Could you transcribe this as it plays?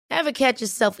Ever catch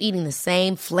yourself eating the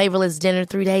same flavorless dinner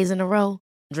 3 days in a row?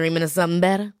 Dreaming of something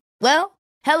better? Well,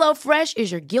 HelloFresh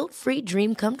is your guilt-free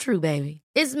dream come true, baby.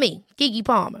 It's me, Keke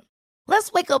Palmer.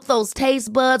 Let's wake up those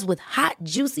taste buds with hot,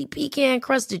 juicy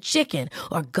pecan-crusted chicken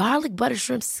or garlic butter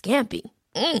shrimp scampi.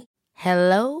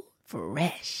 Hello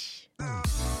Fresh.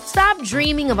 Stop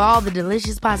dreaming of all the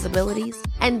delicious possibilities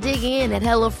and dig in at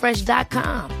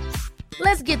HelloFresh.com.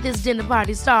 Let's get this dinner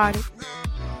party started.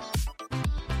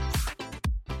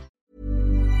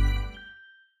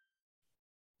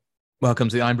 Welcome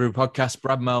to the Iron Brew podcast.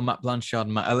 Brad Mel, Matt Blanchard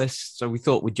and Matt Ellis. So we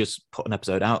thought we'd just put an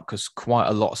episode out because quite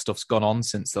a lot of stuff's gone on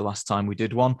since the last time we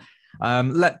did one.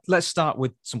 Let's start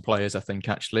with some players, I think,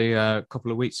 actually. A couple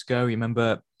of weeks ago, you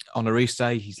remember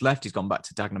Onarise, he's left. He's gone back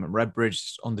to Dagenham and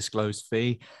Redbridge, undisclosed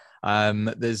fee.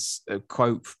 There's a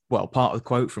quote, well, part of the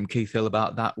quote from Keith Hill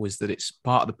about that was that it's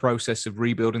part of the process of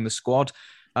rebuilding the squad.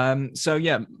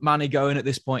 Manny going at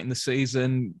this point in the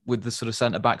season with the sort of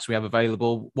centre-backs we have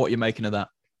available. What are you making of that?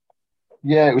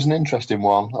 Yeah, it was an interesting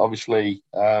one. Obviously,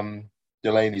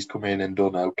 Delaney's come in and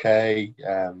done okay.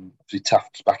 Obviously,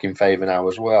 Taft's back in favour now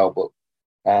as well, but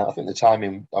I think the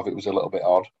timing of it was a little bit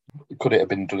odd. Could it have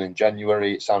been done in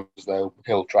January? It sounds as though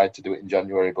Hill tried to do it in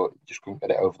January, but just couldn't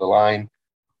get it over the line.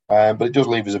 But it does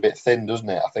leave us a bit thin, doesn't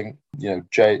it? I think,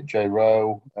 Jay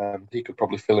Rowe, he could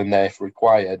probably fill in there if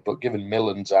required, but given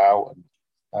Millen's out,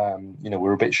 and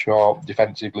we're a bit short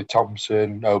defensively.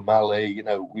 Thompson, O'Malley,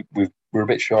 we're a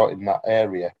bit short in that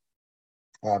area.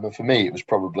 And for me, it was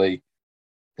probably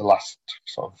the last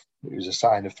it was a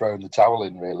sign of throwing the towel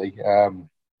in, really. I'm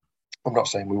not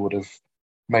saying we would have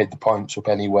made the points up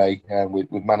anyway with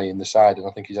Manny in the side, and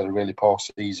I think he's had a really poor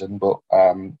season. But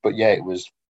yeah, it was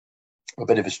a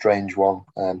bit of a strange one,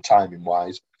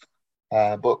 timing-wise.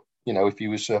 But if he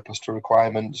was surplus to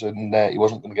requirements and he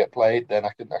wasn't going to get played, then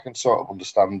I can sort of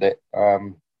understand it.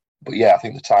 But yeah, I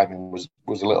think the timing was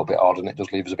a little bit odd, and it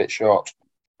does leave us a bit short.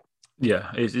 Yeah,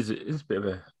 it's a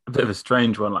bit of a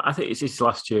strange one. I think it's his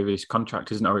last year of his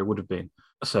contract, isn't it? Or it would have been.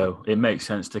 So it makes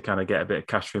sense to kind of get a bit of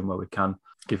cash for him where we can,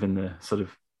 given the sort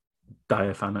of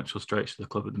dire financial straits of the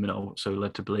club at the minute, or so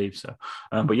led to believe. So,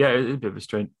 but yeah, it's a bit of a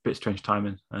strange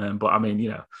timing. But I mean,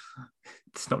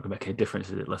 it's not going to make any difference,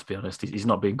 is it? Let's be honest. He's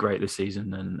not been great this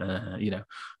season, and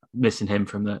missing him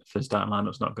from the first starting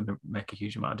lineup's not going to make a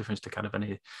huge amount of difference to kind of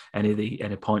any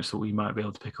points that we might be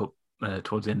able to pick up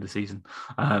towards the end of the season.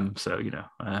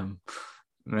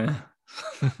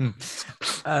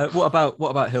 What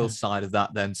about Hill's side of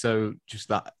that then? So just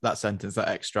that sentence, that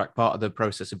extract, part of the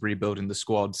process of rebuilding the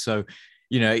squad. So,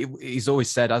 he's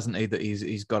always said, hasn't he, that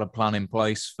he's got a plan in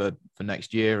place for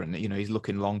next year, and he's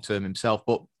looking long term himself.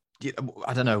 But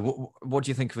I don't know, what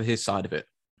do you think of his side of it?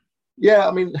 Yeah,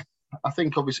 I mean, I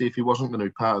think obviously if he wasn't going to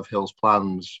be part of Hill's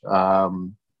plans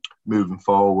moving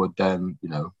forward, then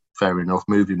fair enough,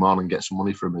 move him on and get some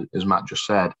money from it, as Matt just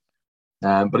said.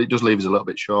 But it does leave us a little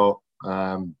bit short.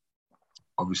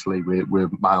 Obviously, we're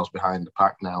miles behind the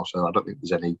pack now, so I don't think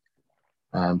there's any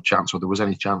chance, or there was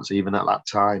any chance even at that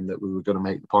time, that we were going to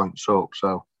make the points up.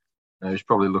 So he's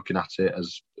probably looking at it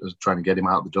as trying to get him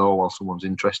out the door while someone's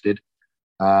interested.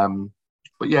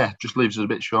 But yeah, just leaves us a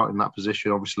bit short in that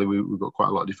position. Obviously, we've got quite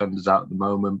a lot of defenders out at the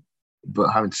moment. But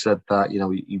having said that,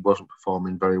 he wasn't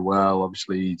performing very well.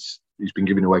 Obviously, he's been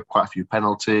giving away quite a few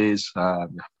penalties. God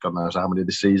knows how many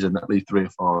this season, at least 3 or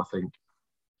 4, I think.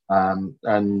 I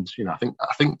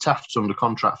think Taft's under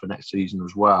contract for next season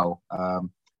as well. So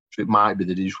it might be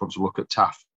that he just wants to look at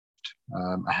Taft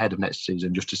ahead of next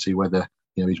season, just to see whether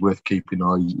he's worth keeping,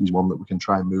 or he's one that we can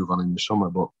try and move on in the summer.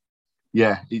 But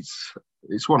yeah, it's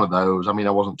one of those. I mean,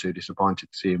 I wasn't too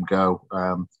disappointed to see him go.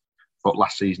 Thought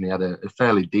last season he had a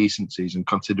fairly decent season,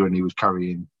 considering he was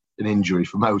carrying an injury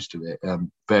for most of it,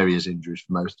 various injuries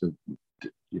for most of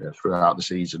throughout the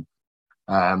season.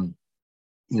 I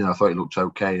thought he looked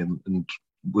okay and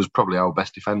was probably our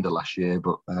best defender last year,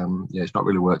 but it's not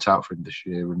really worked out for him this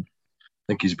year, and I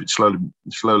think he's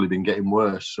slowly been getting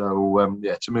worse. So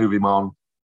to move him on,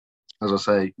 as I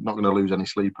say, not going to lose any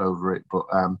sleep over it, but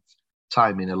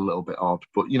timing a little bit odd.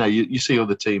 But you see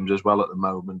other teams as well at the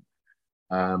moment.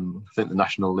 I think the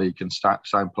National League can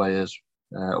sign players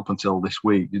up until this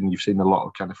week, and you've seen a lot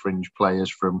of kind of fringe players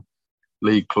from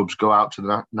league clubs go out to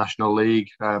the National League,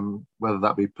 whether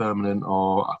that be permanent,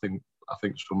 or I think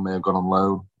some may have gone on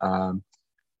loan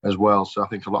as well. So I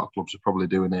think a lot of clubs are probably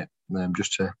doing it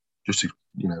just to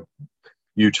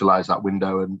utilise that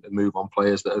window and move on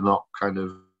players that are not kind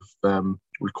of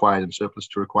required and surplus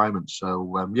to requirements.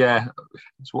 So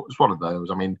it's one of those.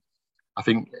 I mean, I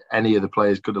think any of the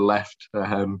players could have left,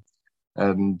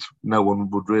 and no one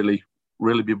would really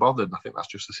be bothered. I think that's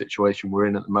just the situation we're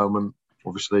in at the moment.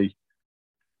 Obviously,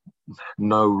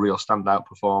 no real standout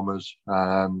performers.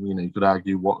 You could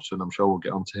argue Watson. I'm sure we'll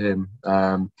get onto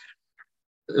him.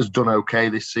 Has done okay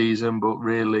this season, but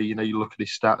really, you look at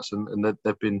his stats and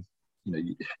they've been,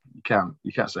 you can't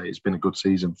say it's been a good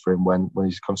season for him when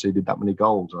he's conceded that many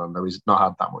goals. I know he's not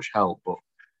had that much help, but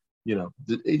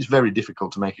it's very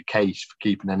difficult to make a case for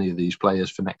keeping any of these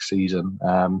players for next season.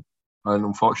 And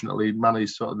unfortunately,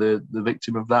 Manny's sort of the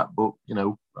victim of that. But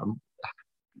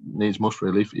needs must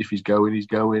really. If he's going, he's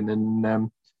going, and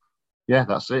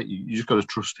that's it. You just got to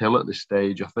trust Hill at this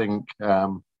stage. I think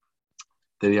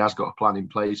that he has got a plan in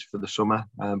place for the summer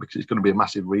because it's going to be a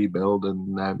massive rebuild,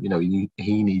 and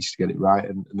he needs to get it right,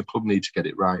 and the club needs to get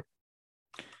it right.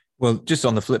 Well, just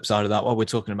on the flip side of that, while we're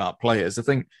talking about players, I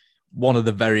think one of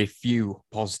the very few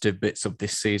positive bits of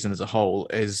this season as a whole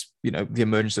is, the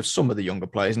emergence of some of the younger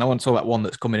players. And I want to talk about one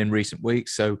that's come in recent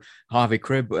weeks. So Harvey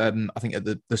Cribb, I think at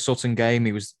the Sutton game,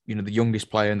 he was, the youngest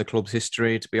player in the club's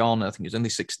history to be on. I think he's only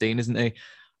 16, isn't he?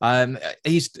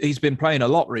 He's been playing a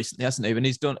lot recently, hasn't he? And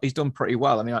he's done pretty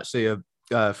well. I mean, actually,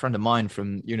 a friend of mine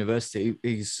from university,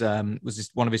 was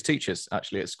one of his teachers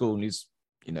actually at school, and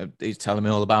he's telling me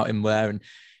all about him there, and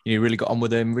really got on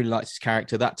with him, really likes his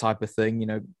character, that type of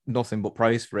thing. Nothing but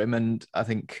praise for him, and I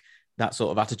think that sort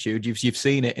of attitude, you've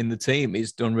seen it in the team.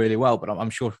 He's done really well, but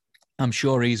I'm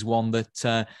sure he's one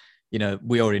that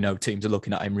we already know teams are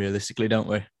looking at him realistically, don't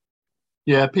we?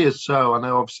 Yeah, it appears so. I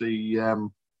know, obviously.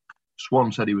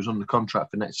 Swan said he was under contract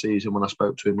for next season when I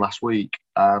spoke to him last week.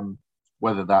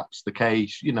 Whether that's the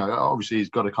case, obviously he's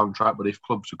got a contract, but if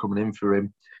clubs are coming in for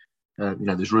him,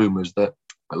 there's rumours that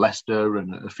Leicester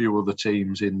and a few other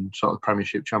teams in sort of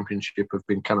Premiership, Championship have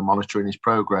been kind of monitoring his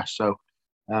progress. So,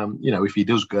 if he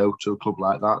does go to a club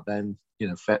like that, then,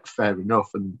 fair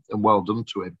enough and well done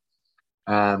to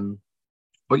him.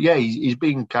 But yeah, he's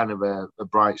been kind of a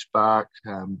bright spark.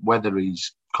 Whether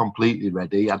he's completely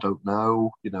ready, I don't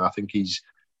know. I think he's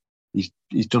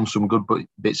done some good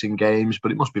bits in games,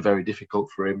 but it must be very difficult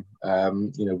for him,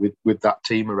 with that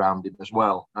team around him as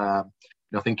well. I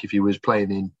think if he was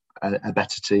playing in a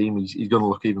better team, he's going to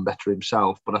look even better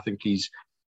himself. But I think he's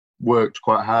worked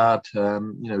quite hard.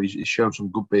 He's shown some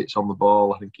good bits on the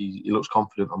ball. I think he looks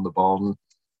confident on the ball. And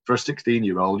for a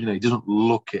 16-year-old, he doesn't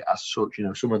look it as such.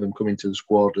 Some of them come into the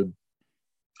squad and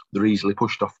they're easily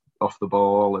pushed off the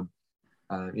ball, and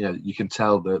you can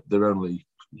tell that they're only,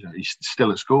 he's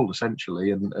still at school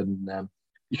essentially, and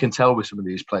you can tell with some of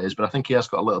these players. But I think he has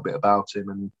got a little bit about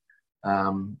him,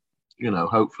 and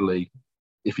hopefully,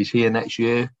 if he's here next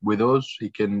year with us,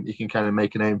 he can kind of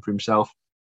make a name for himself.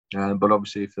 But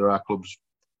obviously, if there are clubs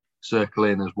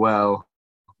circling as well,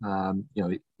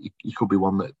 he could be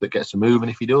one that gets a move. And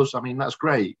if he does, I mean, that's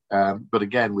great. But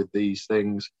again, with these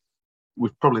things,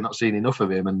 we've probably not seen enough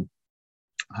of him. And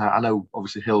I know,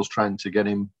 obviously, Hill's trying to get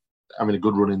him having a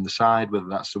good run in the side, whether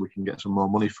that's so we can get some more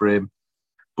money for him,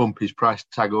 bump his price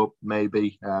tag up,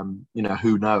 maybe.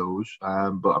 Who knows?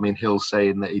 But I mean, Hill's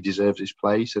saying that he deserves his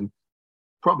place, and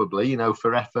probably,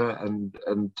 for effort and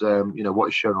what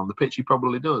he's shown on the pitch, he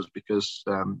probably does, because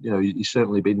he's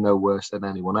certainly been no worse than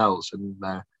anyone else. And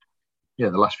the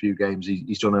last few games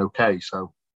he's done okay.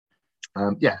 So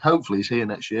hopefully he's here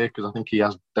next year, because I think he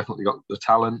has definitely got the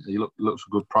talent. He looks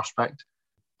a good prospect.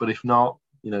 But if not,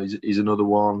 he's another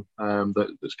one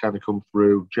that's kind of come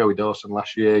through. Joey Dawson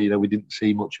last year, we didn't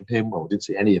see much of him. Well, we didn't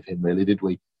see any of him really, did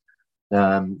we?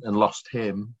 And lost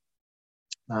him.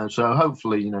 So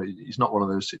hopefully, it's not one of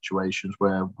those situations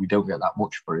where we don't get that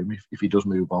much for him. If he does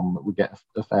move on, that we get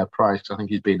a fair price. I think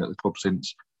he's been at the club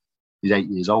since he's 8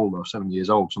 years old or 7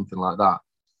 years old, something like that.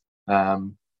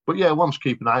 But yeah, one to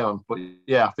keep an eye on. But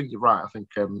yeah, I think you're right. I think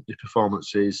his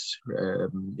performances,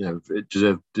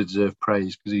 deserve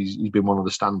praise, because he's been one of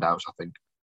the standouts, I think.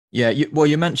 Yeah,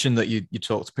 you mentioned that you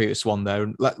talked to Peter Swan there,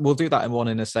 and we'll do that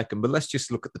in a second. But let's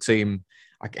just look at the team,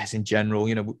 I guess, in general.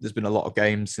 There's been a lot of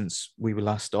games since we were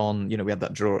last on. We had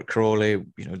that draw at Crawley,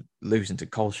 losing to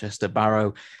Colchester,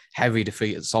 Barrow, heavy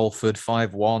defeat at Salford,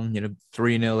 5-1,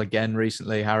 3-0 again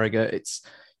recently, Harrogate.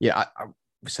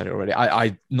 We said it already.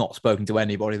 I've not spoken to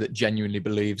anybody that genuinely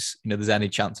believes, there's any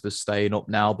chance of us staying up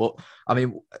now. But I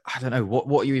mean, I don't know,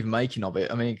 what are you even making of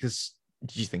it? I mean, because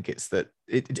do you think it's that?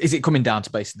 Is it coming down to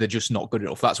basically they're just not good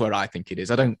enough? That's where I think it is.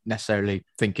 I don't necessarily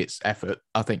think it's effort.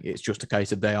 I think it's just a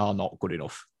case of they are not good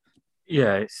enough.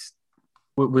 Yeah,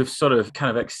 we've sort of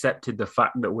kind of accepted the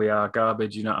fact that we are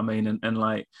garbage. You know what I mean?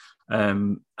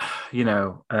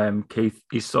 And Keith,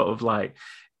 he's sort of like,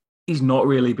 he's not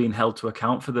really been held to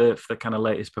account for the kind of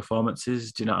latest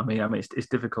performances. Do you know what I mean? I mean, it's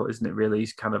difficult, isn't it? Really,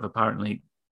 he's kind of apparently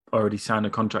already signed a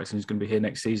contract and he's going to be here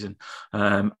next season,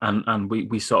 and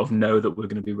we sort of know that we're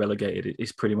going to be relegated.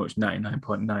 It's pretty much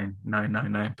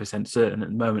 99.9999% certain at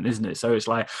the moment, isn't it? So it's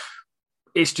like,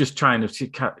 it's just trying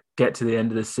to get to the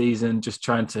end of the season, just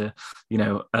trying to,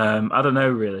 I don't know,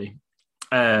 really,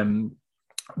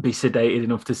 be sedated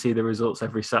enough to see the results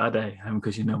every Saturday,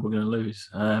 because we're going to lose,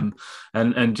 and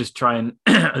just try and,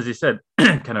 as you said,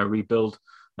 kind of rebuild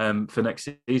for next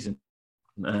season.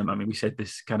 We said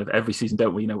this kind of every season,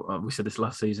 don't we? We said this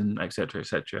last season, etc.,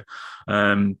 etc.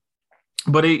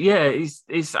 But I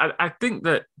think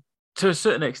that to a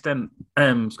certain extent,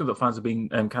 Scunthorpe fans have been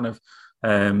kind of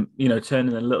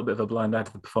turning a little bit of a blind eye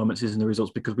to the performances and the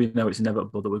results, because we know it's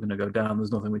inevitable that we're going to go down.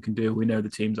 There's nothing we can do. We know the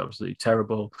team's absolutely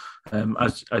terrible,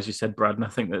 as you said, Brad. And I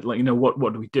think that,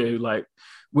 what do we do? Like,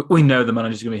 we know the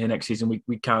manager's going to be here next season.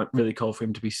 We can't really call for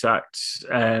him to be sacked.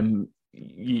 Do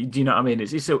you know what I mean?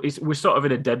 We're sort of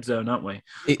in a dead zone, aren't we?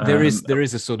 There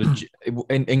is a sort of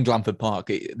in Glanford Park,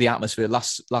 the atmosphere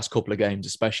last couple of games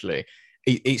especially.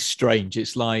 It's strange.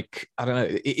 It's like, I don't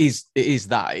know. It is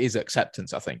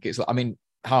acceptance. I think it's.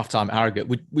 Halftime at Harrogate,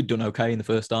 we'd done okay in the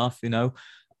first half.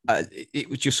 It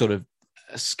was just sort of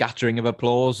a scattering of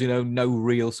applause. No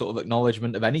real sort of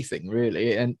acknowledgement of anything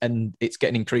really, and it's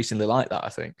getting increasingly like that, I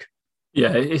think.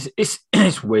 Yeah,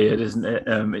 it's weird, isn't it?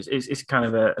 It's kind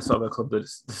of a sort of a club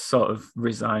that's sort of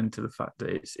resigned to the fact that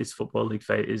its football league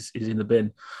fate is in the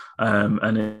bin,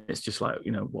 and it's just like,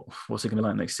 what's it going to be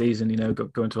like next season?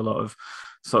 Going to a lot of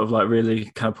sort of like really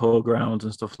kind of poor grounds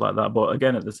and stuff like that. But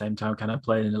again, at the same time, kind of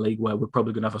playing in a league where we're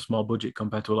probably going to have a small budget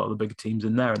compared to a lot of the bigger teams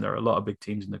in there, and there are a lot of big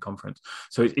teams in the conference.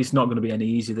 So it's not going to be any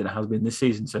easier than it has been this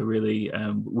season. So really,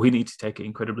 we need to take it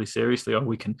incredibly seriously, or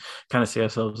we can kind of see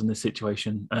ourselves in this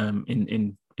situation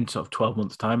in sort of 12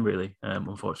 months' time, really,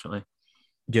 unfortunately.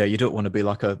 Yeah, you don't want to be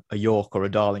like a York or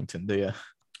a Darlington, do you?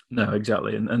 No,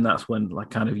 exactly. And that's when, like,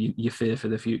 kind of you fear for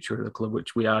the future of the club,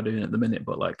 which we are doing at the minute.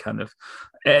 But, like, kind of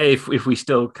if we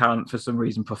still can't, for some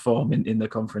reason, perform in the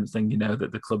conference, then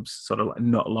that the club's sort of like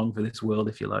not long for this world,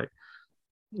 if you like.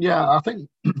 Yeah, I think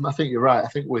you're right. I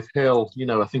think with Hill,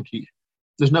 I think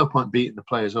there's no point beating the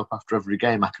players up after every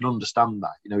game. I can understand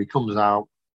that. He comes out,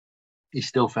 he's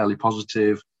still fairly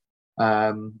positive.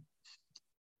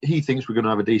 He thinks we're going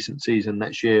to have a decent season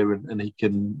next year, and he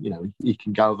can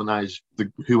galvanise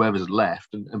whoever's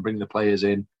left and bring the players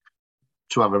in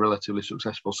to have a relatively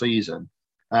successful season.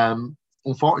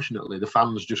 Unfortunately, the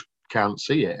fans just can't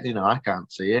see it. I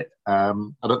can't see it. I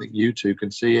don't think you two can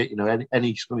see it.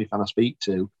 Any Scunny fan I speak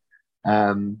to,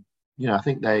 I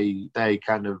think they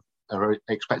kind of are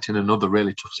expecting another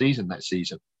really tough season next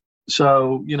season.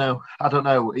 So, I don't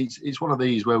know. It's one of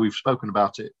these where we've spoken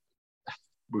about it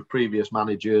with previous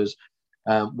managers,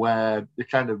 where they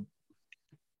kind of,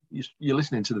 you're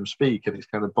listening to them speak and it's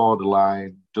kind of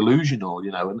borderline delusional,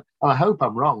 and I hope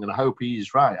I'm wrong, and I hope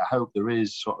he's right. I hope there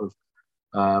is sort of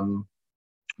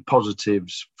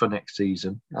positives for next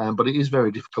season, but it is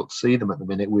very difficult to see them at the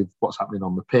minute with what's happening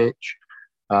on the pitch,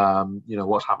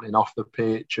 what's happening off the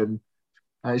pitch, and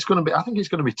it's going to be. I think it's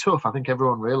going to be tough. I think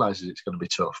everyone realises it's going to be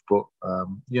tough, but I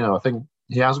think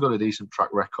he has got a decent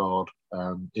track record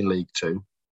in League Two.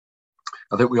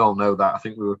 I think we all know that. I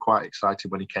think we were quite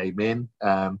excited when he came in.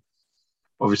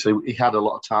 Obviously, he had a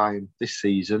lot of time this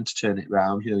season to turn it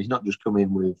around. He's not just come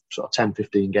in with sort of 10,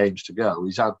 15 games to go.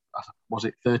 He's had, was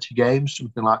it 30 games,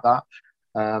 something like that?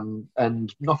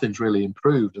 And nothing's really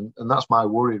improved. And that's my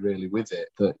worry, really, with it,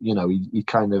 that,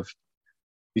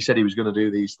 he said he was going to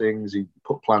do these things. He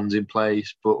put plans in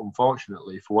place. But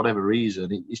unfortunately, for whatever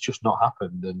reason, it's just not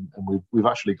happened. And we've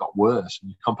actually got worse.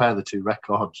 And you compare the two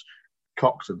records,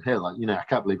 Cox and Hill, I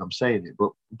can't believe I'm saying it,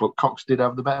 but Cox did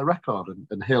have the better record,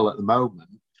 and Hill at the moment,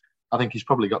 I think he's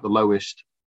probably got the lowest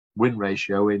win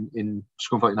ratio in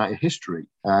Scunthorpe United history.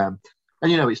 And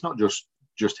it's not just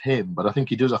him, but I think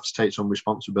he does have to take some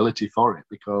responsibility for it,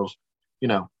 because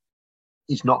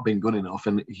he's not been good enough,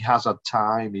 and he has had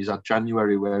time. He's had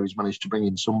January where he's managed to bring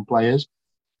in some players.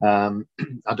 I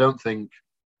don't think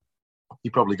he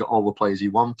probably got all the players he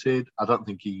wanted. I don't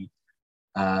think he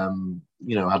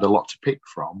had a lot to pick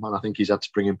from, and I think he's had to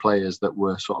bring in players that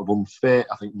were sort of unfit.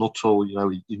 I think Nuttall,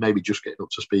 he's maybe just getting up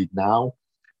to speed now.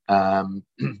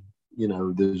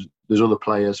 There's other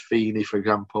players, Feeney, for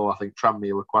example. I think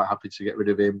Tranmere were quite happy to get rid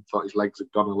of him, thought his legs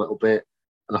had gone a little bit,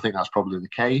 and I think that's probably the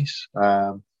case.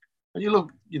 And you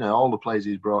look, all the players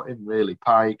he's brought in, really.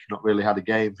 Pike, not really had a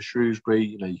game for Shrewsbury.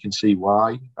 You can see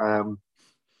why. I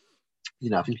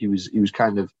think he was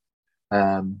kind of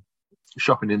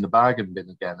shopping in the bargain bin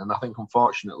again, and I think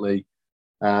unfortunately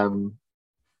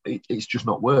it's just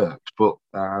not worked. But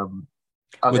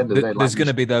at the end of the day, there's going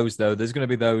to be those though. There's going to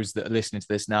be those that are listening to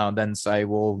this now and then say,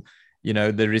 well,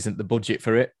 there isn't the budget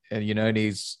for it, and and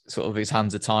he's sort of his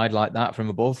hands are tied like that from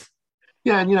above.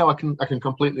 Yeah, and I can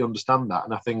completely understand that,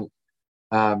 and I think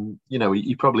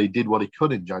he probably did what he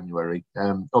could in January.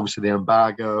 Obviously, the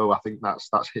embargo, I think that's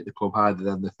hit the club harder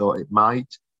than they thought it might.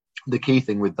 The key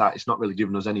thing with that, it's not really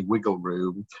given us any wiggle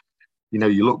room.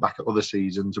 You look back at other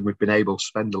seasons, and we've been able to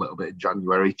spend a little bit in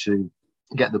January to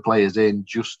get the players in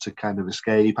just to kind of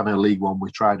escape. I know League One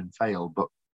we tried and failed, but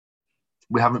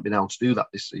we haven't been able to do that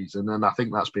this season, and I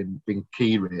think that's been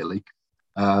key really.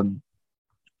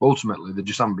 Ultimately, they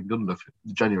just haven't been good enough.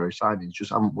 The January signings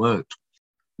just haven't worked.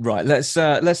 Right, let's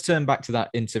turn back to that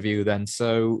interview then.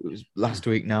 So it was last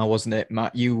week now, wasn't it,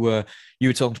 Matt? You were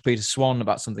talking to Peter Swan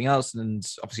about something else, and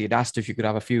obviously you'd asked if you could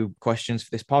have a few questions for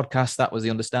this podcast. That was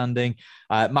the understanding.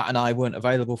 Matt and I weren't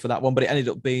available for that one, but it ended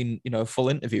up being a full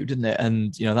interview, didn't it?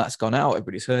 And that's gone out.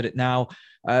 Everybody's heard it now.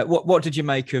 What did you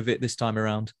make of it this time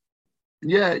around?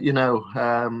 Yeah,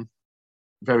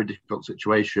 very difficult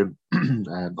situation.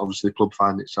 Obviously, the club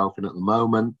find itself in at the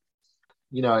moment.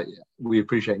 We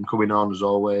appreciate him coming on as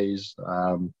always.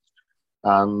 And,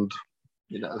 I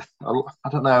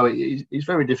don't know, it's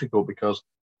very difficult because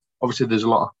obviously there's a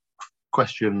lot of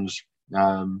questions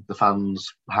the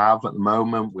fans have at the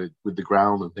moment with the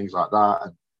ground and things like that.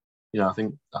 And, I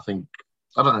think,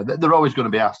 I don't know, they're always going to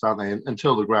be asked, aren't they?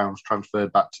 Until the ground's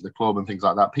transferred back to the club and things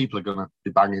like that, people are going to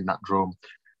be banging that drum.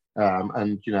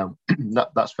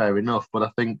 That's fair enough. But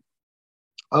I think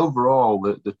overall,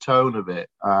 the tone of it,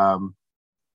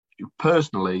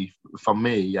 personally, for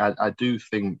me, I do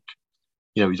think,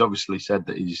 he's obviously said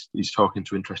that he's talking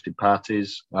to interested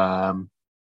parties, and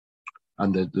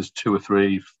there's 2 or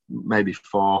 3, maybe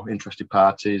 4 interested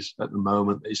parties at the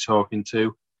moment that he's talking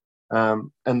to.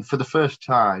 And for the first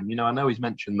time, I know he's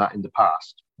mentioned that in the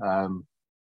past, and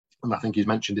I think he's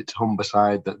mentioned it to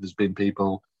Humberside that there's been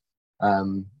people,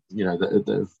 that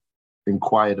have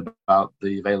inquired about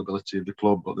the availability of the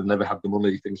club, but they've never had the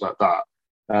money, things like that.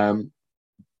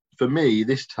 For me,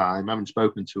 this time, having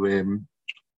spoken to him,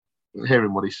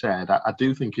 hearing what he said, I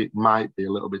do think it might be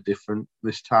a little bit different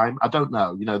this time. I don't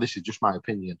know. This is just my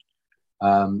opinion.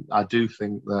 I do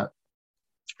think that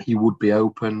he would be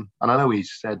open. And I know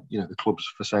he's said, the club's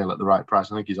for sale at the right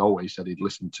price. I think he's always said he'd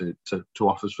listen to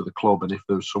offers for the club. And if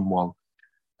there was someone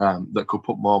that could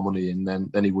put more money in,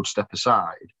 then he would step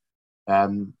aside.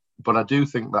 But I do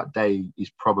think that day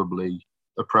is probably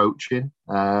approaching.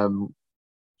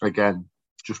 Again,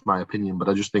 just my opinion, but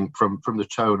I just think from the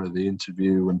tone of the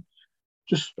interview and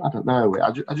just, I don't know,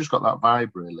 I just got that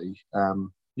vibe really. I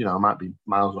might be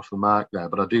miles off the mark there,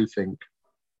 but I do think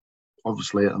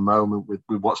obviously at the moment with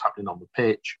what's happening on the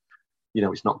pitch,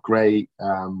 it's not great.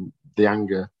 The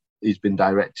anger has been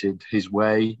directed his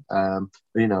way. I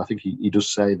think he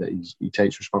does say that he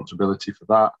takes responsibility for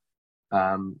that.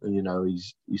 And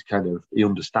he's kind of, he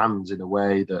understands in a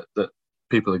way that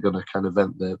people are going to kind of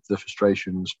vent their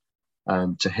frustrations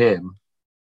to him.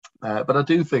 But I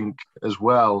do think as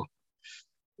well,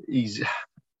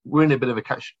 we're in a bit of a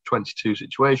catch-22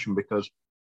 situation because,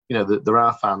 there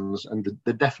are fans, and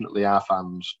there definitely are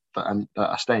fans that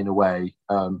are staying away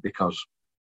because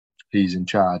he's in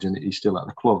charge and he's still at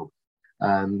the club.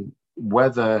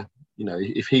 Whether,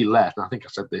 if he left, and I think I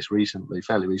said this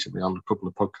fairly recently on a couple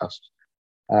of podcasts,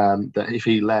 that if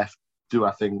he left, do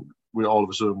I think we all of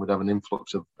a sudden would have an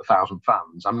influx of 1,000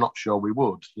 fans? I'm not sure we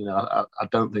would. I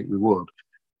don't think we would.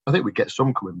 I think we'd get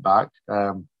some coming back,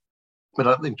 but I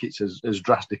don't think it's as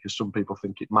drastic as some people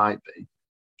think it might be.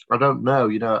 I don't know.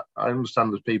 I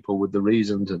understand there's people with the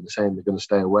reasons and they're saying they're going to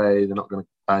stay away, they're not going to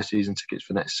buy season tickets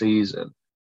for next season.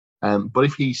 But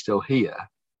if he's still here,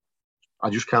 I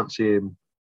just can't see him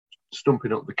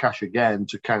stumping up the cash again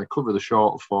to kind of cover the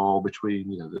shortfall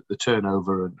between the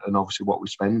turnover and obviously what we're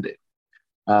spending.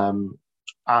 And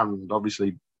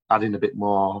obviously adding a bit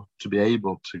more to be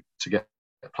able to get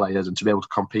players and to be able to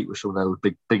compete with some of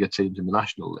those bigger teams in the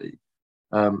National League.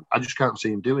 I just can't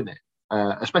see him doing it,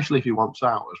 especially if he wants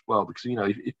out as well. Because,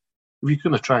 if you're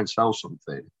going to try and sell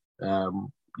something,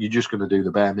 you're just going to do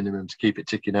the bare minimum to keep it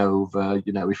ticking over.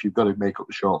 If you've got to make up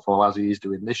the shortfall as he is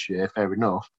doing this year, fair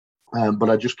enough. But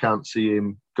I just can't see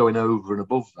him going over and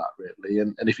above that, really.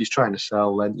 And if he's trying to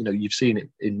sell, then, you've seen it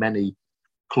in many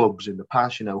clubs in the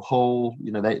past. Hull,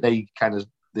 they kind of,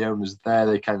 the owners there,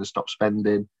 they kind of stop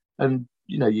spending. And,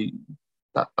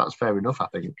 that's fair enough, I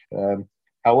think.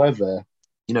 However,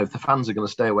 if the fans are going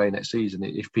to stay away next season,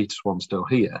 if Peter Swan's still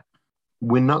here,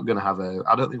 we're not going to have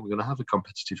I don't think we're going to have a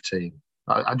competitive team.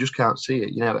 I just can't see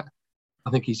it. I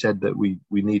think he said that we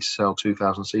need to sell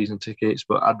 2,000 season tickets,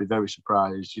 but I'd be very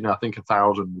surprised. I think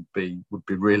 1,000 would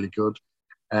be really good.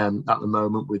 at the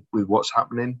moment with what's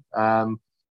happening.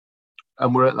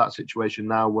 And we're at that situation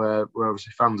now where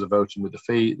obviously fans are voting with their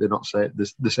feet. They're not saying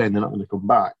they're saying they're not going to come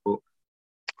back, but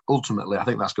ultimately, I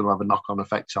think that's going to have a knock-on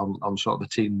effect on sort of the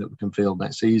team that we can field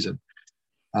next season.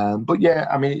 But yeah,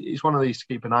 I mean, it's one of these to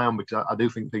keep an eye on, because I do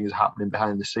think things are happening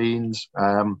behind the scenes,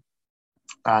 and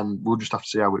we'll just have to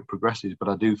see how it progresses. But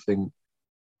I do think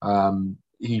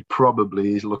he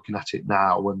probably is looking at it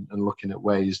now and looking at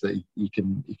ways that he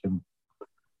can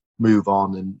move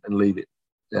on and leave it,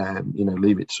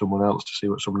 leave it to someone else to see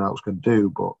what someone else can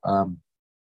do. But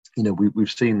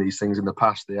we've seen these things in the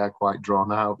past. They are quite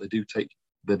drawn out. They do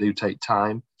take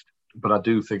time, but I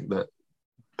do think that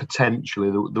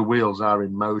potentially the wheels are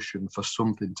in motion for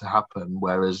something to happen.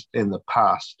 Whereas in the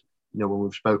past, when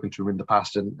we've spoken to him in the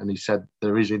past and he said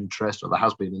there is interest, or there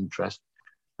has been interest,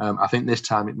 I think this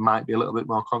time it might be a little bit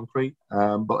more concrete.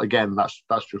 But again, that's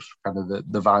just kind of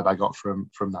the vibe I got from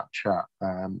that chat.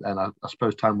 And I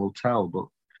suppose time will tell. But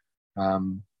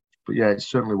yeah, it's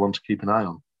certainly one to keep an eye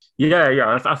on.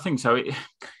 Yeah, I think so.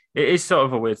 It is sort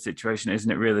of a weird situation,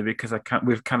 isn't it, really? Because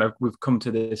we've come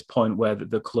to this point where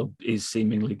the club is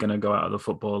seemingly going to go out of the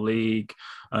Football League.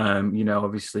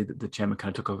 Obviously the chairman kind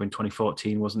of took over in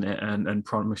 2014, wasn't it? And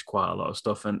promised quite a lot of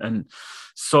stuff. And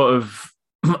sort of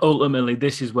ultimately,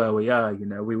 this is where we are.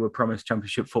 We were promised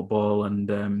Championship football and,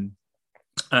 in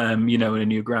a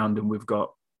new ground, and we've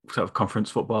got sort of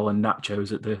conference football and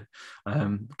nachos at the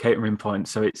catering point.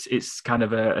 So it's kind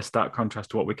of a stark contrast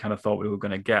to what we kind of thought we were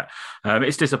going to get.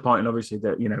 It's disappointing, obviously,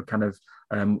 that,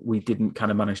 we didn't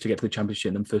kind of manage to get to the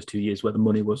Championship in the first 2 years where the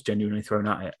money was genuinely thrown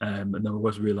at it. And there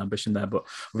was real ambition there. But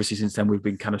obviously since then we've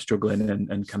been kind of struggling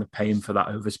and kind of paying for that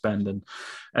overspend.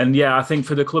 And yeah, I think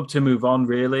for the club to move on,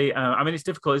 really, it's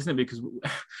difficult, isn't it? Because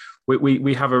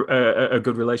we have a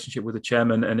good relationship with the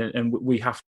chairman, and we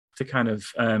have to kind of,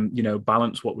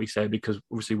 balance what we say, because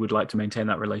obviously we'd like to maintain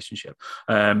that relationship.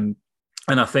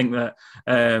 And I think that,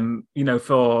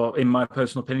 in my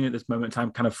personal opinion at this moment in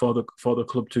time, kind of for the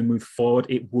club to move forward,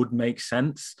 it would make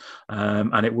sense.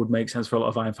 And it would make sense for a lot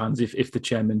of Iron fans if the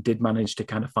chairman did manage to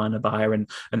kind of find a buyer and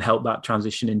help that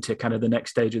transition into kind of the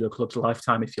next stage of the club's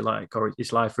lifetime, if you like, or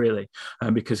its life, really.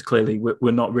 Because clearly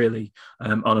we're not really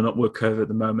on an upward curve at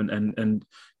the moment. And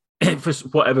for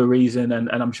whatever reason, and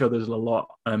I'm sure there's a lot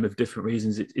of different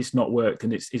reasons, it's not worked,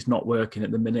 and it's not working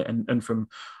at the minute. And from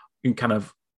kind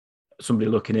of somebody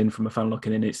looking in, from a fan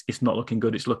looking in, it's not looking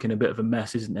good. It's looking a bit of a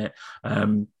mess, isn't it?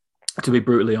 To be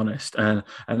brutally honest. And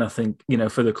I think,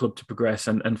 for the club to progress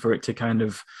and for it to kind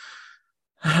of,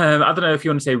 I don't know if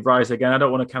you want to say rise again. I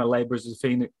don't want to kind of label us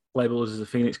as a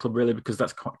Phoenix club, really, because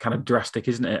that's kind of drastic,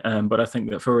 isn't it? But I think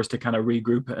that for us to kind of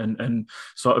regroup and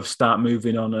sort of start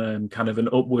moving on kind of an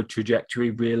upward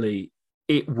trajectory, really,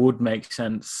 it would make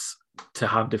sense to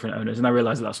have different owners. And I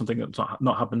realise that's something that's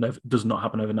does not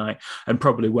happen overnight, and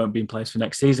probably won't be in place for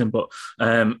next season. But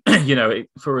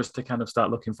for us to kind of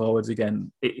start looking forwards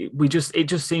again, it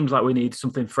just seems like we need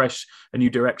something fresh, a new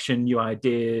direction, new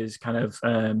ideas, kind of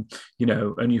a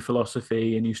new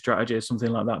philosophy, a new strategy, something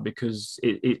like that, because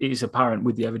it is apparent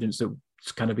with the evidence that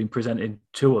it's kind of been presented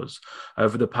to us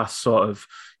over the past sort of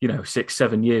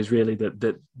 6-7 years, really,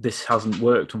 that this hasn't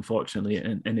worked, unfortunately,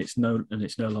 and it's no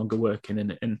longer working,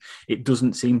 and it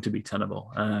doesn't seem to be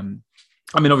tenable.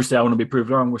 Obviously I want to be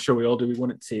proved wrong. We're sure we all do. We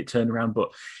want to see it turn around,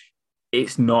 but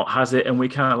it's not, has it? And we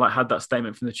kind of like had that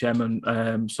statement from the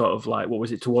chairman, sort of like, what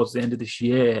was it, towards the end of this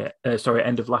year?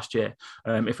 End of last year,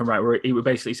 if I'm right, where he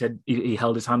basically said, he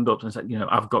held his hand up and said,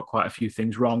 I've got quite a few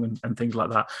things wrong and things like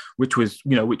that, which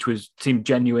seemed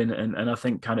genuine, and I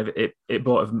think kind of it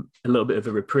brought a little bit of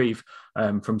a reprieve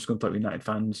from Scunthorpe United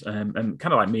fans, and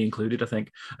kind of like me included, I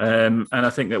think. And I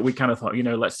think that we kind of thought,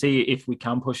 let's see if we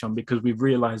can push on, because we've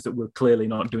realised that we're clearly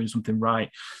not doing something right,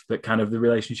 that kind of the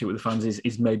relationship with the fans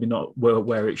is maybe not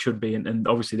where it should be. And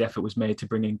obviously the effort was made to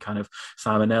bring in kind of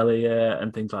Simon Elliott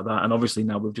and things like that. And obviously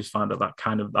now we've just found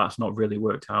out that's not really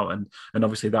worked out. And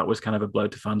obviously that was kind of a blow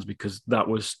to fans, because there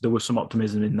was some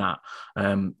optimism in that,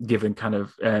 given kind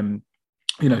of,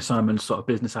 Simon's sort of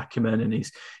business acumen and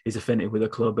his affinity with the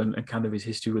club and kind of his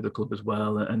history with the club as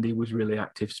well. And he was really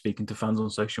active speaking to fans on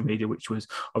social media, which was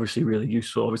obviously really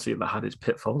useful. Obviously that had its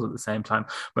pitfalls at the same time.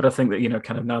 But I think that,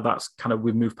 kind of now that's kind of,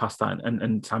 we've moved past that,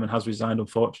 and Simon has resigned,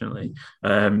 unfortunately.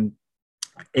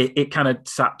 It kind of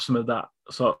sapped some of that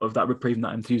sort of that reprieve and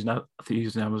that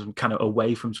enthusiasm kind of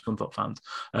away from Scunthorpe fans,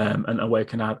 and away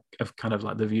of kind of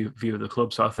like the view of the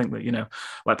club. So I think that,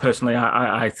 like personally,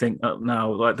 I think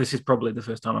now, like, this is probably the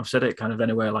first time I've said it kind of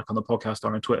anywhere, like on the podcast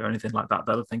or on Twitter or anything like that,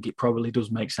 that I think it probably does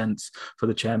make sense for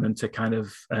the chairman to kind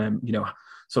of,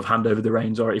 sort of hand over the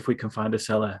reins, or if we can find a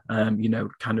seller,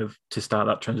 kind of to start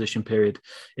that transition period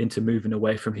into moving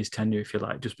away from his tenure, if you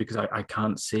like, just because I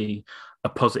can't see a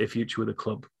positive future with the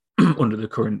club under the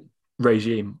current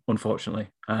regime, unfortunately.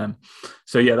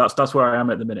 So yeah, that's where I am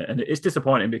at the minute, and it's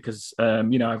disappointing because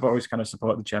I've always kind of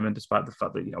supported the chairman, despite the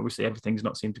fact that obviously everything's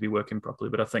not seemed to be working properly.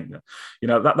 But I think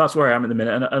that that's where I am at the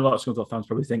minute, and a lot of Scunthorpe fans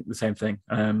probably think the same thing.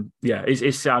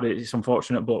 It's sad, it's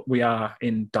unfortunate, but we are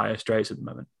in dire straits at the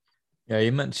moment. Yeah,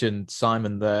 you mentioned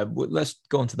Simon there. Let's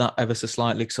go on to that ever so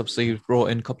slightly, because obviously he was brought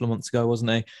in a couple of months ago,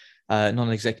 wasn't he?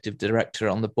 Non-executive director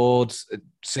on the board.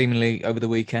 Seemingly over the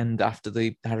weekend after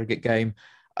the Harrogate game,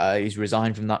 he's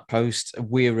resigned from that post.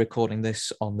 We're recording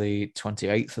this on the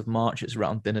 28th of March. It's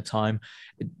around dinner time.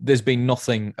 There's been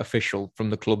nothing official from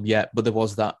the club yet, but there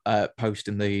was that post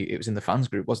in the fans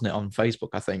group, wasn't it, on Facebook,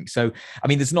 I think. So, I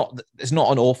mean, there's not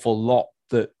an awful lot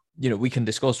that we can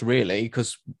discuss really,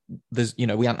 because there's we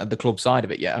haven't had the club side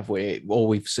of it yet, have we? All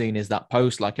we've seen is that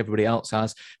post, like everybody else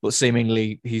has, but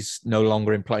seemingly he's no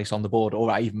longer in place on the board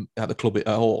or even at the club at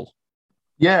all.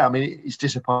 Yeah, I mean, it's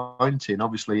disappointing.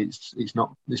 Obviously,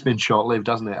 it's been short-lived,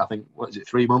 hasn't it? I think, what is it,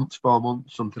 3 months, 4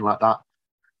 months, something like that.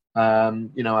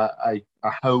 I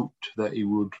hoped that he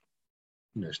would,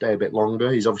 stay a bit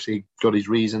longer. He's obviously got his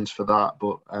reasons for that,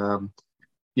 but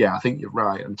I think you're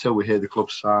right. Until we hear the club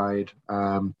side,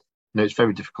 it's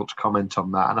very difficult to comment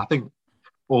on that. And I think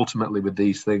ultimately with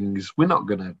these things, we're not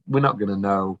gonna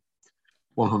know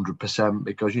 100%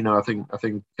 because I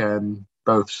think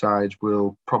both sides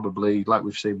will probably, like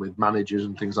we've seen with managers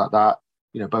and things like that,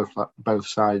 both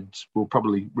sides will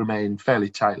probably remain fairly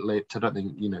tight-lipped. I don't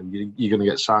think you're going to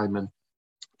get Simon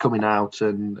coming out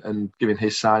and giving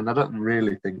his side. I don't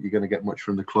really think you're going to get much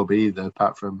from the club either,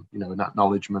 apart from an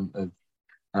acknowledgement of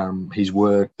his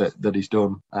work that he's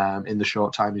done in the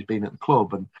short time he's been at the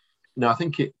club. And I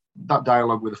think that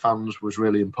dialogue with the fans was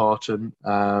really important.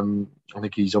 I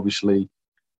think he's obviously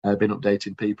been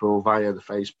updating people via the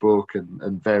Facebook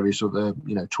and various other,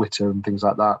 Twitter and things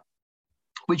like that,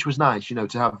 which was nice, to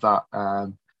have that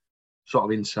sort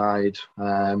of inside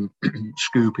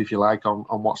scoop, if you like,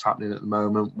 on what's happening at the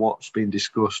moment, what's been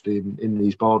discussed in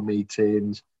these board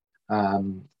meetings,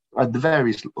 and the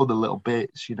various other little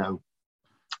bits,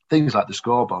 things like the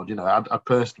scoreboard. I'd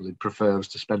personally prefer us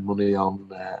to spend money on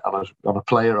a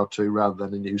player or two rather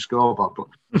than a new scoreboard. But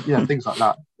things like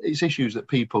that. It's issues that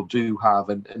people do have,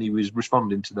 and he was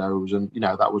responding to those, and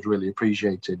that was really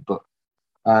appreciated. But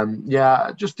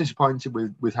just disappointed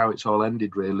with how it's all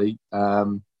ended, really.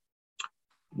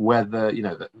 Whether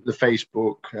the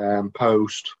Facebook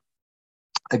post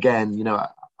again,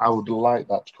 I would like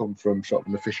that to come from sort of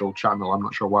an official channel. I'm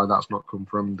not sure why that's not come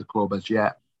from the club as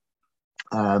yet.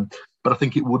 But I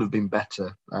think it would have been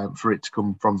better for it to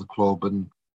come from the club and,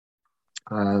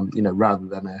 rather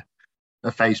than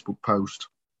a Facebook post.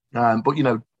 But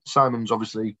Simon's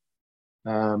obviously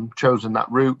chosen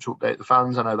that route to update the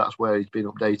fans. I know that's where he's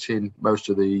been updating most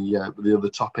of the other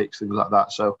topics, things like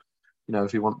that. So,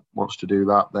 if he wants to do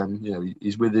that, then,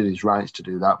 he's within his rights to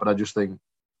do that. But I just think,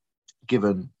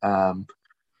 given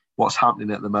what's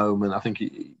happening at the moment, I think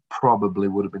it probably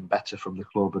would have been better from the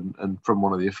club and from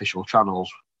one of the official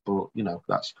channels. But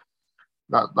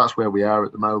that's where we are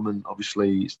at the moment.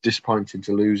 Obviously, it's disappointing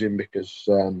to lose him because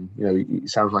it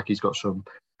sounds like he's got some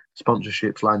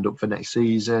sponsorships lined up for next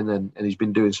season, and he's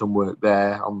been doing some work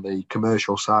there on the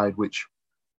commercial side, which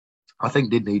I think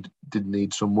did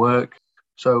need some work.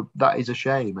 So that is a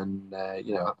shame. And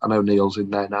I know Neil's in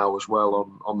there now as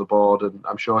well on the board, and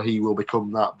I'm sure he will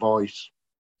become that voice,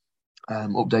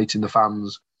 updating the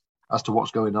fans as to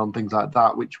what's going on, things like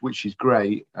that, which is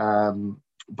great.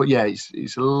 But yeah,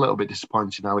 it's a little bit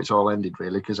disappointing how it's all ended,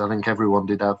 really, because I think everyone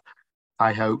did have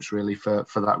high hopes, really, for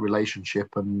that relationship,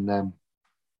 and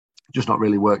just not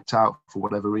really worked out for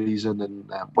whatever reason.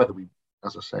 And whether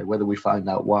we find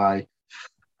out why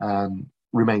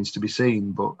remains to be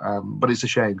seen. But it's a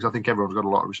shame because I think everyone's got a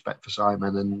lot of respect for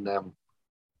Simon and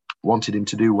wanted him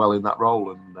to do well in that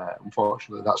role, and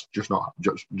unfortunately that's just not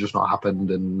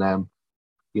happened. And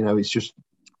it's just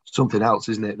something else,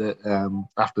 isn't it, that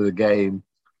after the game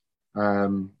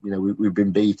we've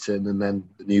been beaten and then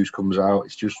the news comes out.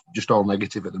 It's just all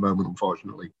negative at the moment,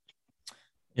 unfortunately.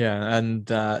 Yeah,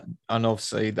 and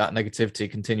obviously that negativity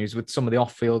continues with some of the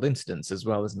off-field incidents as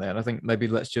well, isn't it? And I think maybe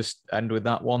let's just end with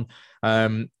that one.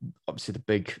 Obviously the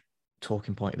big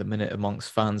talking point at the minute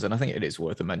amongst fans, and I think it is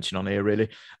worth a mention on here, really,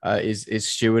 is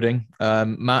stewarding.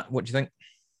 Matt, what do you think?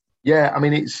 Yeah, I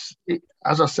mean,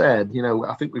 as I said,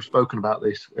 I think we've spoken about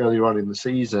this earlier on in the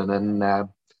season, and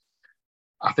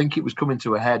I think it was coming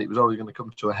to a head. It was always going to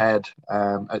come to a head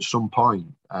at some point.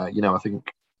 I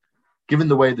think given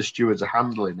the way the stewards are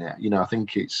handling it, I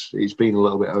think it's been a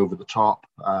little bit over the top.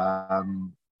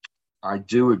 I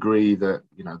do agree that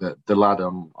that the lad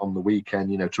on the weekend,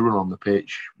 to run on the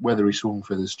pitch, whether he swung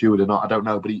for the steward or not, I don't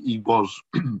know, but he was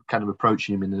kind of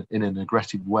approaching him in an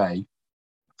aggressive way,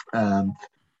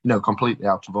 completely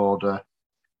out of order,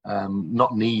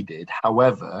 not needed.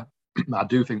 However, I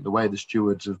do think the way the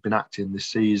stewards have been acting this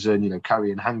season,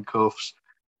 carrying handcuffs,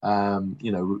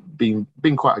 being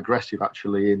quite aggressive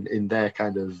actually in their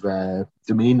kind of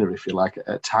demeanour, if you like,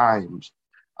 at times.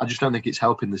 I just don't think it's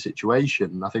helping the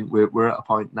situation. I think we're at a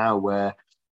point now where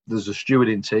there's a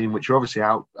stewarding team, which are obviously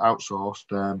outsourced,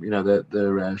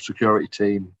 their security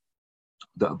team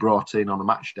that are brought in on a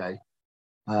match day.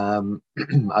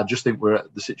 I just think we're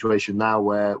at the situation now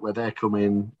where they're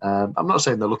coming. I'm not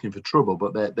saying they're looking for trouble,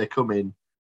 but they're coming,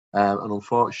 and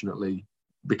unfortunately,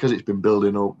 because it's been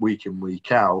building up week in,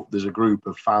 week out, there's a group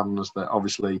of fans that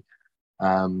obviously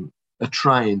are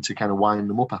trying to kind of wind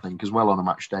them up, I think, as well on a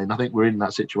match day. And I think we're in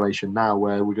that situation now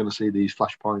where we're going to see these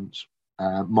flashpoints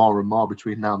more and more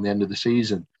between now and the end of the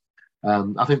season.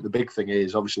 I think the big thing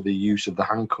is obviously the use of the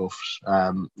handcuffs.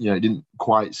 It didn't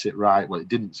quite sit right. Well, it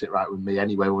didn't sit right with me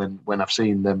anyway when I've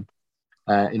seen them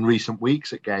in recent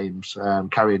weeks at games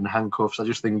carrying handcuffs. I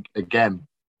just think, again,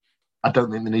 I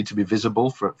don't think they need to be visible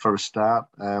for a start.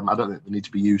 I don't think they need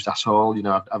to be used at all.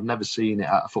 I've never seen it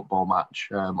at a football match.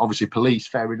 Obviously, police,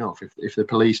 fair enough. If the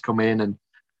police come in and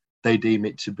they deem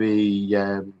it to be,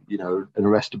 an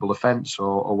arrestable offence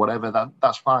or whatever,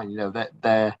 that's fine.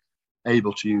 They're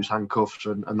able to use handcuffs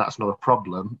and that's not a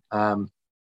problem.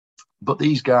 But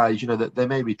these guys, that they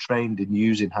may be trained in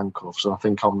using handcuffs. And I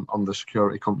think on the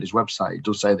security company's website, it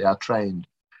does say they are trained.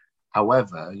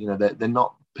 However, they're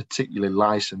not particularly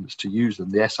licensed to use them.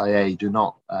 The SIA do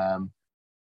not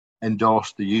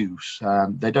endorse the use.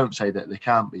 They don't say that they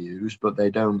can't be used, but they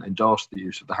don't endorse the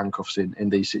use of the handcuffs in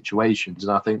these situations.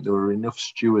 And I think there were enough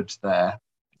stewards there.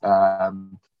 I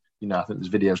think there's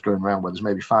videos going around where there's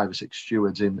maybe 5 or 6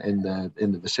 stewards in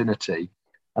the vicinity.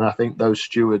 And I think those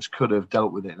stewards could have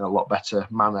dealt with it in a lot better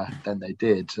manner than they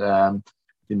did. I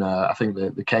think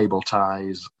the cable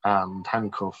ties and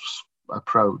handcuffs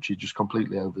approach is just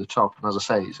completely over the top. And as I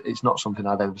say, it's not something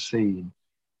I've ever seen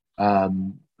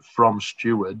from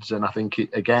stewards. And I think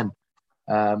it's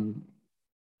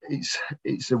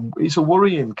a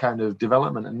worrying kind of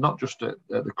development, and not just at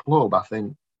the club. I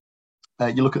think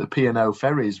you look at the P&O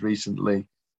ferries recently.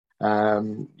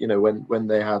 When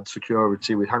they had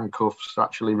security with handcuffs,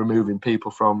 actually removing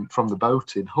people from the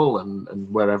boat in Hull and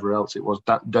wherever else it was,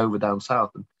 Dover down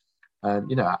south.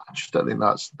 And I just don't think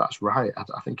that's right.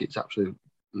 I think it's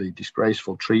absolutely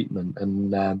disgraceful treatment.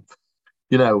 And I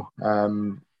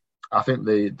think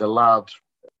the lad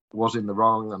was in the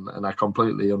wrong, and I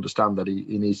completely understand that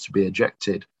he needs to be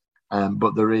ejected.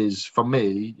 But there is, for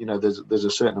me, there's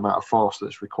a certain amount of force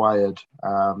that's required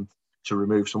to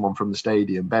remove someone from the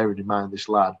stadium. Bearing in mind this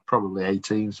lad, probably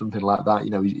 18, something like that.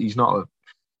 He's not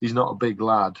a big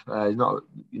lad. He's not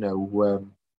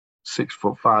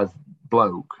 6'5"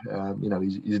 bloke.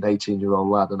 He's an 18-year-old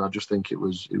lad, and I just think it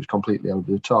was completely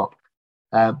over the top.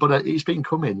 But it's been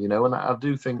coming, and I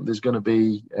do think there's going to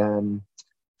be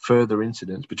further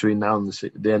incidents between now and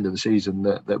the end of the season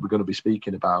that we're going to be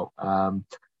speaking about.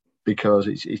 Because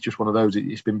it's just one of those.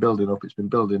 It's been building up,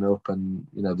 and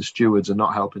the stewards are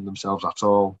not helping themselves at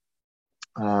all.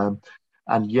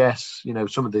 And yes,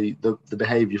 some of the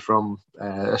behaviour from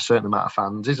a certain amount of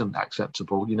fans isn't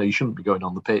acceptable. You shouldn't be going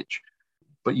on the pitch.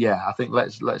 But yeah, I think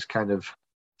let's kind of,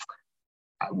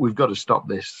 we've got to stop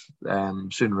this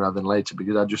sooner rather than later,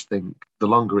 because I just think the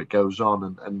longer it goes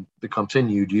on and the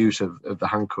continued use of the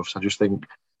handcuffs, I just think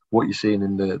what you're seeing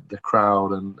in the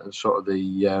crowd and sort of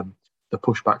the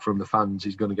pushback from the fans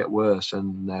is going to get worse.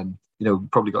 And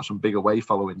probably got some big away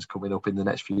followings coming up in the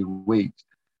next few weeks.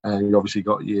 You obviously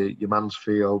got your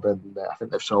Mansfield, and I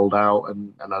think they've sold out,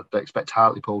 and I'd expect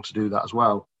Hartlepool to do that as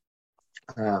well.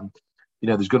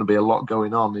 There's going to be a lot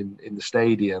going on in the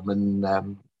stadium,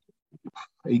 and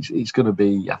it's going to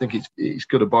be, I think it's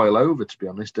going to boil over, to be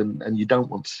honest, and you don't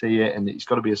want to see it, and it's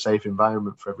got to be a safe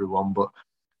environment for everyone. But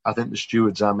I think the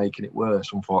stewards are making it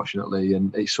worse, unfortunately,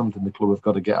 and it's something the club have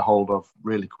got to get a hold of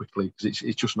really quickly, because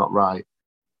it's just not right.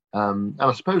 And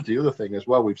I suppose the other thing as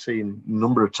well, we've seen a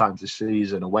number of times this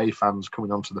season away fans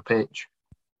coming onto the pitch.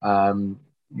 I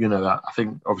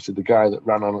think obviously the guy that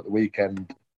ran on at the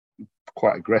weekend,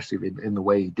 quite aggressive in the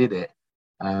way he did it.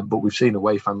 But we've seen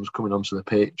away fans coming onto the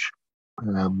pitch,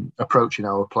 approaching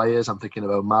our players. I'm thinking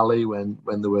of O'Malley when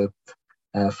there were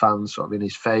fans sort of in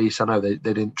his face. I know they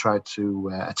didn't try to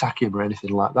attack him or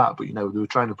anything like that, but they were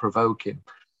trying to provoke him.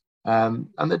 and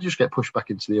they just get pushed back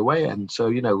into the away end. So,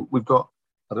 we've got,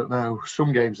 I don't know,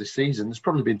 some games this season, there's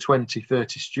probably been 20,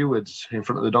 30 stewards in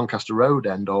front of the Doncaster Road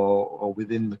end or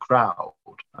within the crowd,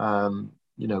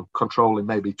 controlling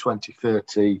maybe 20,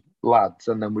 30 lads.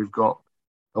 And then we've got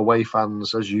away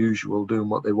fans, as usual, doing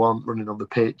what they want, running on the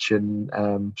pitch and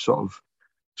sort of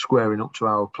squaring up to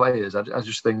our players. I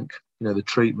just think, the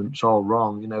treatment's all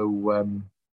wrong.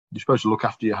 You're supposed to look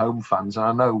after your home fans. And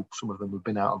I know some of them have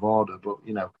been out of order, but,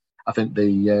 I think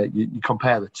you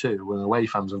compare the two, when away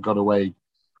fans have got away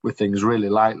with things really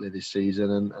lightly this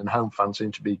season and home fans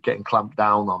seem to be getting clamped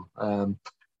down on.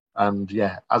 And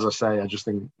yeah, as I say, I just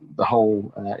think the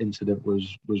whole incident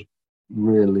was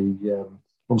really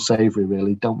unsavoury,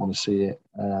 really. Don't want to see it.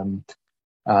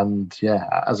 And yeah,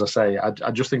 as I say,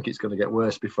 I just think it's going to get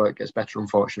worse before it gets better,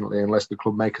 unfortunately, unless the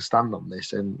club make a stand on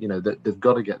this. And, they've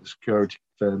got to get the security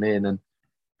firm in. And,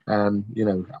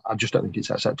 I just don't think it's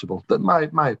acceptable. That's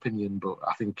my opinion, but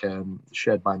I think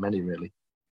shared by many, really.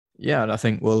 Yeah, and I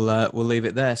think we'll leave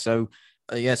it there. So,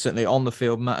 certainly on the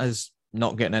field, matters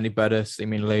not getting any better,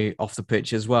 seemingly off the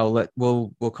pitch as well.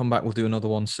 We'll come back. We'll do another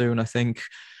one soon, I think.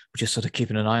 We're just sort of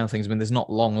keeping an eye on things. I mean, there's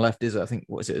not long left, is it? I think,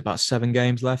 what is it, about 7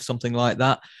 games left, something like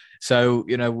that. So,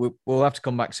 we'll have to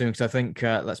come back soon because I think,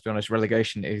 let's be honest,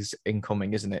 relegation is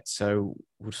incoming, isn't it? So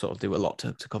we'll sort of do a lot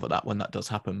to cover that when that does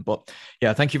happen. But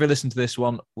yeah, thank you for listening to this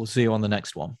one. We'll see you on the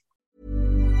next one.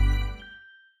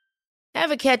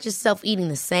 Ever catch yourself eating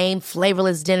the same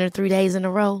flavorless dinner 3 days in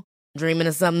a row? Dreaming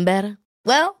of something better?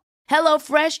 Well,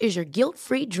 HelloFresh is your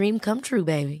guilt-free dream come true,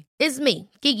 baby. It's me,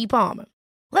 Keke Palmer.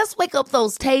 Let's wake up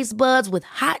those taste buds with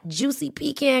hot, juicy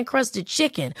pecan-crusted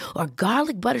chicken or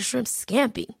garlic butter shrimp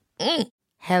scampi.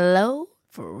 Hello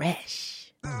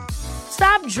Fresh.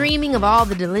 Stop dreaming of all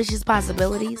the delicious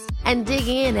possibilities and dig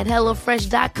in at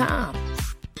HelloFresh.com.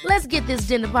 Let's get this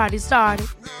dinner party started.